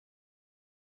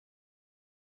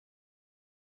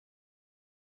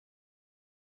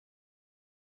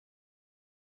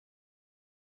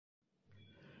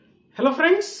Hello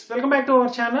friends, welcome back to our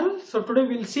channel. So today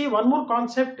we'll see one more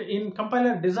concept in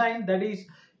compiler design, that is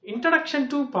introduction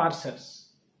to parsers.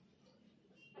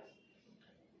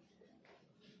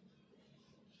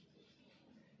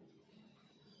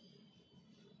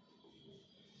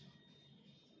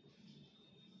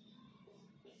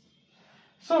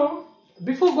 So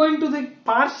before going to the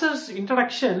parsers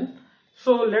introduction,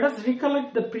 so let us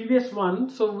recollect the previous one.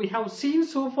 So we have seen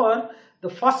so far the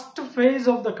first phase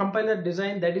of the compiler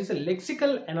design, that is a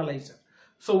lexical analyzer.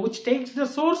 So which takes the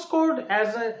source code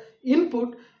as an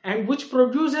input and which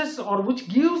produces or which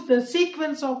gives the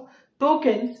sequence of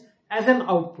tokens as an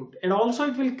output. And also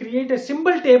it will create a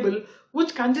symbol table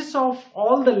which consists of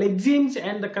all the lexemes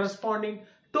and the corresponding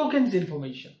tokens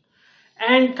information.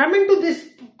 And coming to this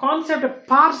concept of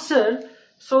parser,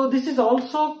 so this is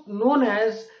also known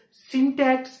as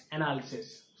syntax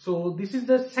analysis. So this is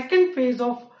the second phase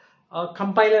of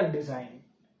compiler design.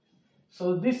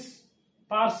 So this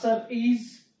parser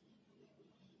is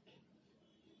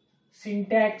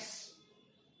syntax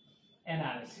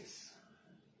analysis.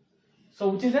 So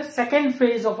which is the second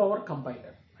phase of our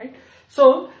compiler, right?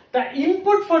 So the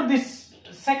input for this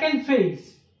second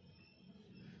phase,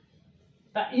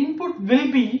 the input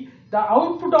will be the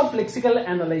output of lexical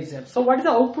analyzer. So what is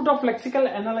the output of lexical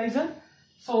analyzer?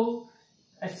 So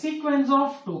a sequence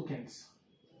of tokens.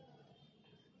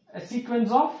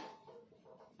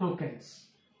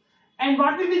 And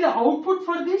what will be the output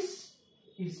for this?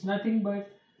 It's nothing but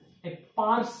a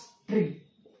parse tree.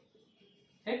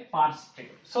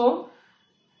 So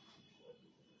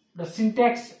the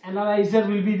syntax analyzer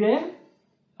will be there,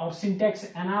 or syntax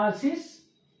analysis.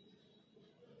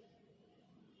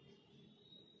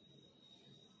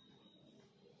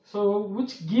 So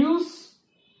which gives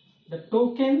the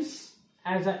tokens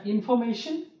as an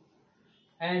information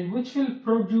and which will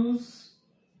produce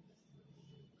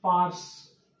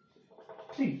parse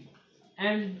tree.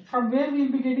 And from where we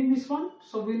will be getting this one?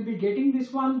 So we will be getting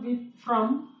this one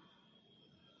from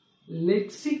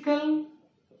lexical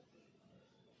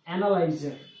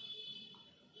analyzer.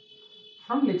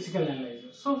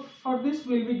 So for this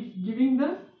we will be giving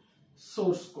the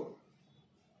source code,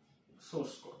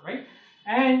 right?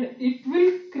 And it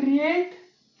will create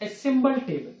a symbol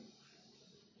table.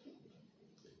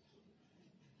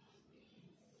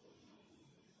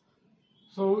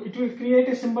 So it will create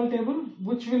a symbol table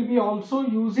which will be also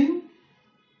using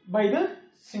by the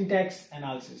syntax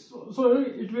analysis. So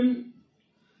it will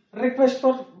request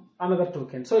for another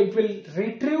token. So it will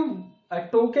retrieve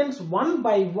tokens one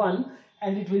by one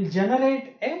and it will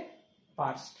generate a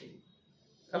parse tree.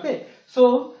 Okay.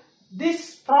 So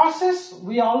this process,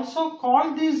 we also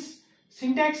call this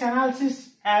syntax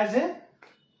analysis as a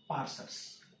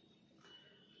parsers.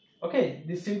 Okay,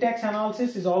 this syntax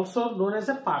analysis is also known as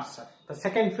a parser, the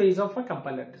second phase of a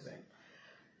compiler design.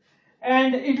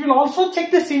 And it will also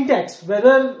check the syntax,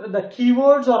 whether the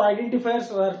keywords or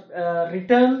identifiers were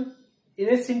written in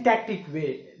a syntactic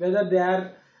way, whether they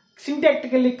are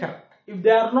syntactically correct. If they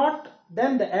are not,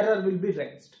 then the error will be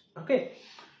raised. Okay,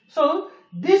 so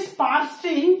this parse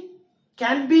tree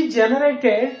can be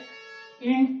generated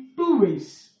in two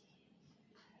ways.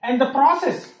 And the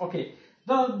process, okay,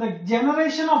 the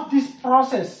generation of this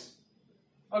process,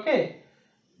 okay,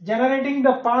 generating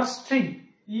the parse tree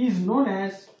is known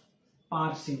as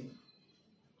parsing,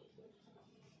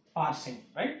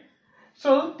 right?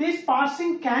 So this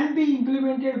parsing can be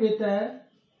implemented with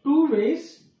two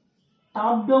ways: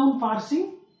 top-down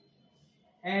parsing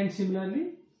and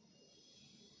similarly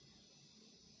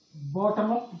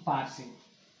bottom-up parsing.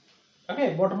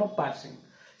 Okay, bottom-up parsing.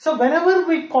 So whenever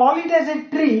we call it as a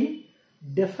tree,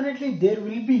 definitely there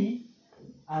will be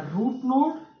a root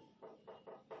node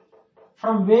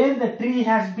from where the tree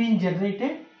has been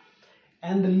generated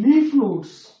and the leaf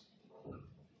nodes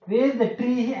where the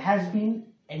tree has been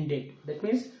ended. That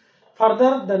means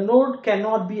further the node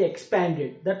cannot be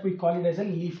expanded. That we call it as a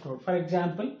leaf node. For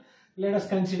example, let us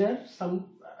consider some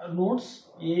nodes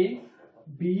A,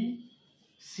 B,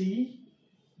 C,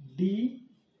 D,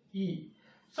 E.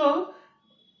 So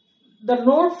the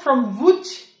node from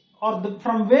which or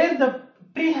from where the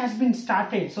tree has been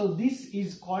started, so this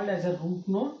is called as a root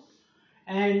node.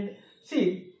 And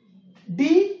see,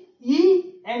 D, E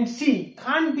and C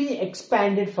can't be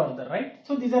expanded further, right?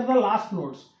 So these are the last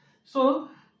nodes. So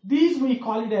these we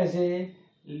call it as a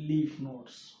leaf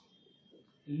nodes.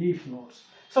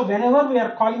 So whenever we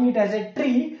are calling it as a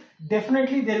tree,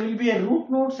 definitely there will be a root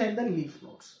nodes and the leaf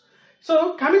nodes.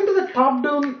 So coming to the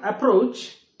top-down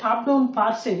approach, top-down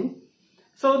parsing,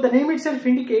 so the name itself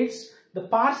indicates the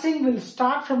parsing will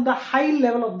start from the high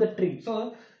level of the tree.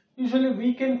 So usually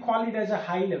we can call it as a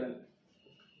high level.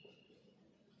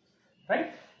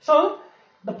 right? So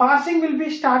the parsing will be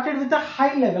started with the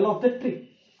high level of the tree.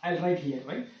 I'll write here,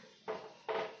 right?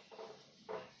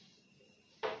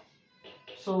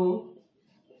 So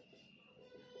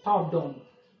top down.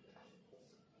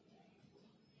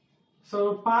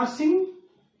 So parsing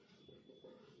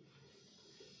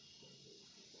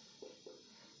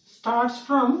starts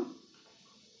from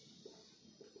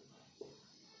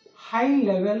high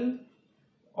level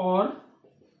or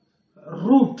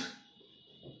root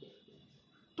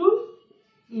to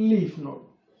leaf node.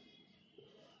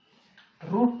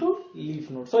 Root to leaf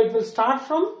node. So it will start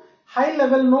from high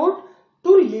level node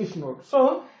to leaf node.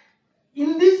 So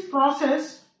in this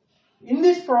process,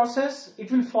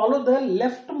 it will follow the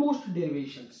leftmost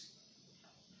derivations.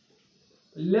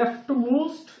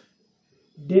 Leftmost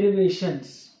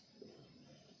derivations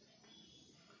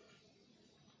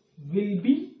will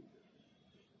be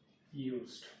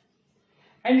used.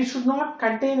 And it should not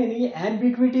contain any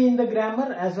ambiguity in the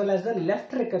grammar as well as the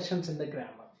left recursions in the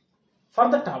grammar for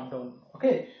the top down.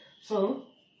 Okay, so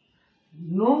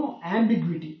no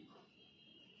ambiguity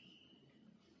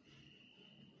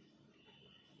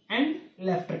and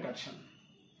left recursion.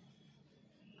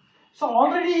 So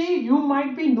already you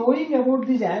might be knowing about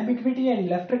this ambiguity and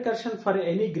left recursion for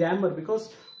any grammar,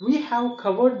 because we have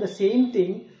covered the same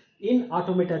thing in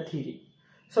automata theory.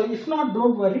 So if not,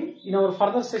 don't worry, in our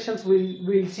further sessions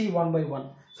we'll see one by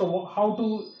one. So how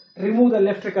to remove the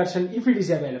left recursion if it is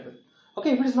available.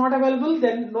 Okay, if it is not available,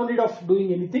 then no need of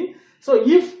doing anything. So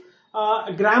if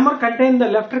grammar contains the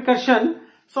left recursion,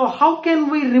 so how can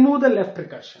we remove the left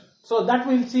recursion? So that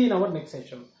we'll see in our next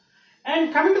session.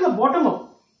 And coming to the bottom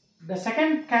up, the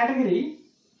second category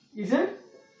is a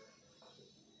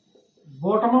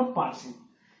bottom up parsing.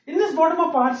 In this bottom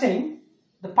up parsing,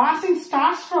 the parsing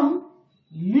starts from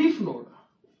leaf node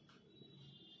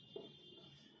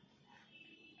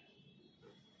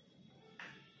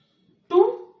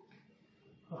to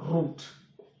root.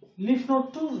 Leaf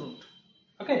node to root.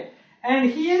 Okay,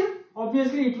 and here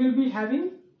obviously it will be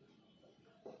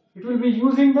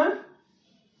using the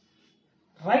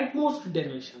rightmost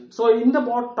derivation. So in the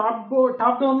top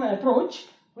down approach,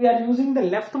 we are using the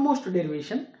leftmost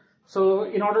derivation. So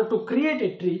in order to create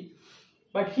a tree,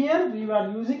 but here we are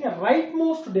using a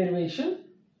rightmost derivation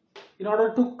in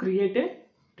order to create a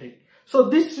tree. So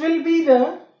this will be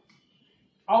the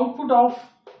output of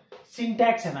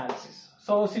syntax analysis.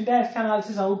 So syntax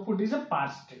analysis output is a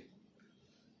parse tree.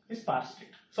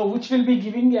 So which will be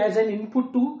giving as an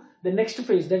input to the next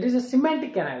phase, that is a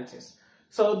semantic analysis.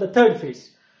 So the third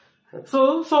phase.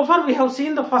 So far we have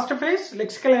seen the first phase,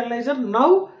 lexical analyzer.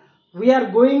 Now we are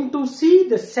going to see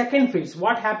the second phase,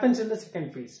 what happens in the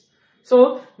second phase.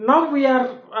 So now we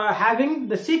are having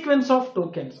the sequence of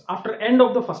tokens after end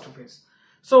of the first phase.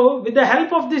 So with the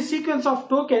help of this sequence of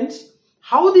tokens,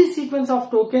 how this sequence of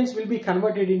tokens will be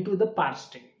converted into the parse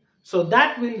string. So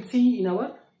that we'll see in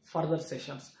our further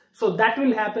sessions. So that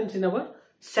will happen in our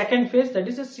second phase, that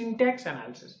is a syntax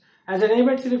analysis. As the name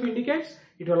itself indicates,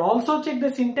 it will also check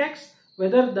the syntax,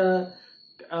 whether the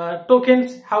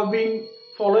tokens have been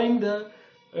following the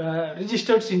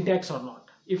registered syntax or not.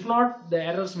 If not, the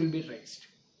errors will be raised,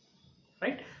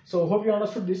 right? So hope you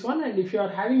understood this one, and if you are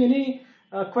having any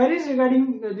queries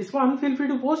regarding this one, feel free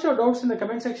to post your doubts in the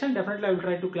comment section. Definitely I will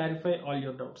try to clarify all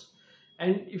your doubts.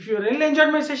 And if you really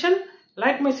enjoyed my session,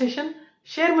 like my session,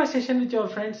 share my session with your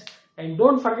friends, and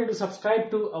don't forget to subscribe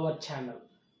to our channel.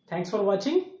 Thanks for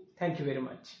watching. Thank you very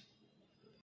much.